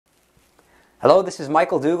Hello, this is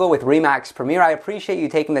Michael Duggal with RE/MAX Premier. I appreciate you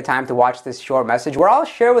taking the time to watch this short message where I'll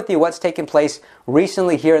share with you what's taken place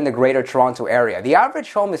recently here in the Greater Toronto Area. The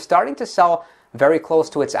average home is starting to sell very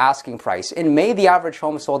close to its asking price. In May, the average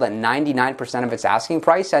home sold at 99% of its asking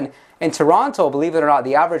price, and in Toronto, believe it or not,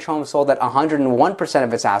 the average home sold at 101%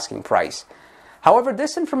 of its asking price. However,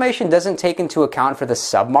 this information doesn't take into account for the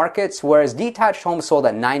submarkets, whereas detached homes sold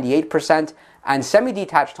at 98% and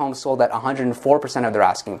semi-detached homes sold at 104% of their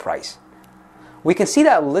asking price. We can see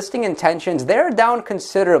that listing intentions, they're down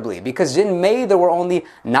considerably because in May there were only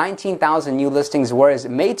 19,000 new listings, whereas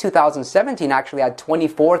May 2017 actually had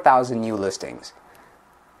 24,000 new listings.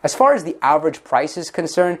 As far as the average price is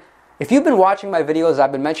concerned, if you've been watching my videos,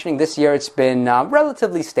 I've been mentioning this year it's been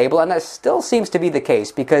relatively stable, and that still seems to be the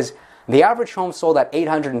case because the average home sold at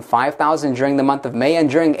 $805,000 during the month of May, and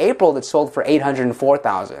during April it sold for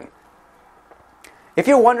 $804,000. If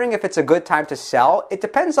you're wondering if it's a good time to sell, it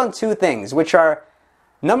depends on two things, which are,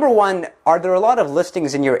 number one, are there a lot of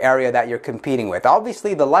listings in your area that you're competing with?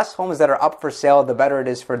 Obviously, the less homes that are up for sale, the better it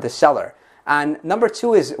is for the seller. And number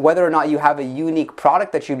two is whether or not you have a unique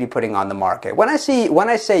product that you'd be putting on the market. When I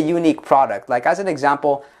say unique product, like as an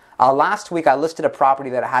example, last week I listed a property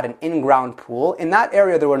that had an in-ground pool. In that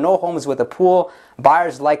area, there were no homes with a pool.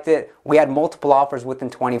 Buyers liked it. We had multiple offers within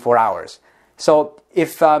 24 hours. So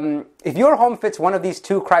if your home fits one of these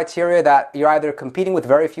two criteria, that you're either competing with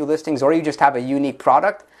very few listings or you just have a unique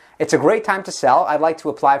product, it's a great time to sell. I'd like to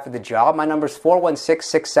apply for the job. My number is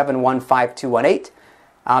 416-671-5218.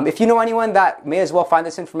 If you know anyone that may as well find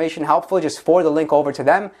this information helpful, just forward the link over to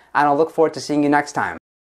them, and I'll look forward to seeing you next time.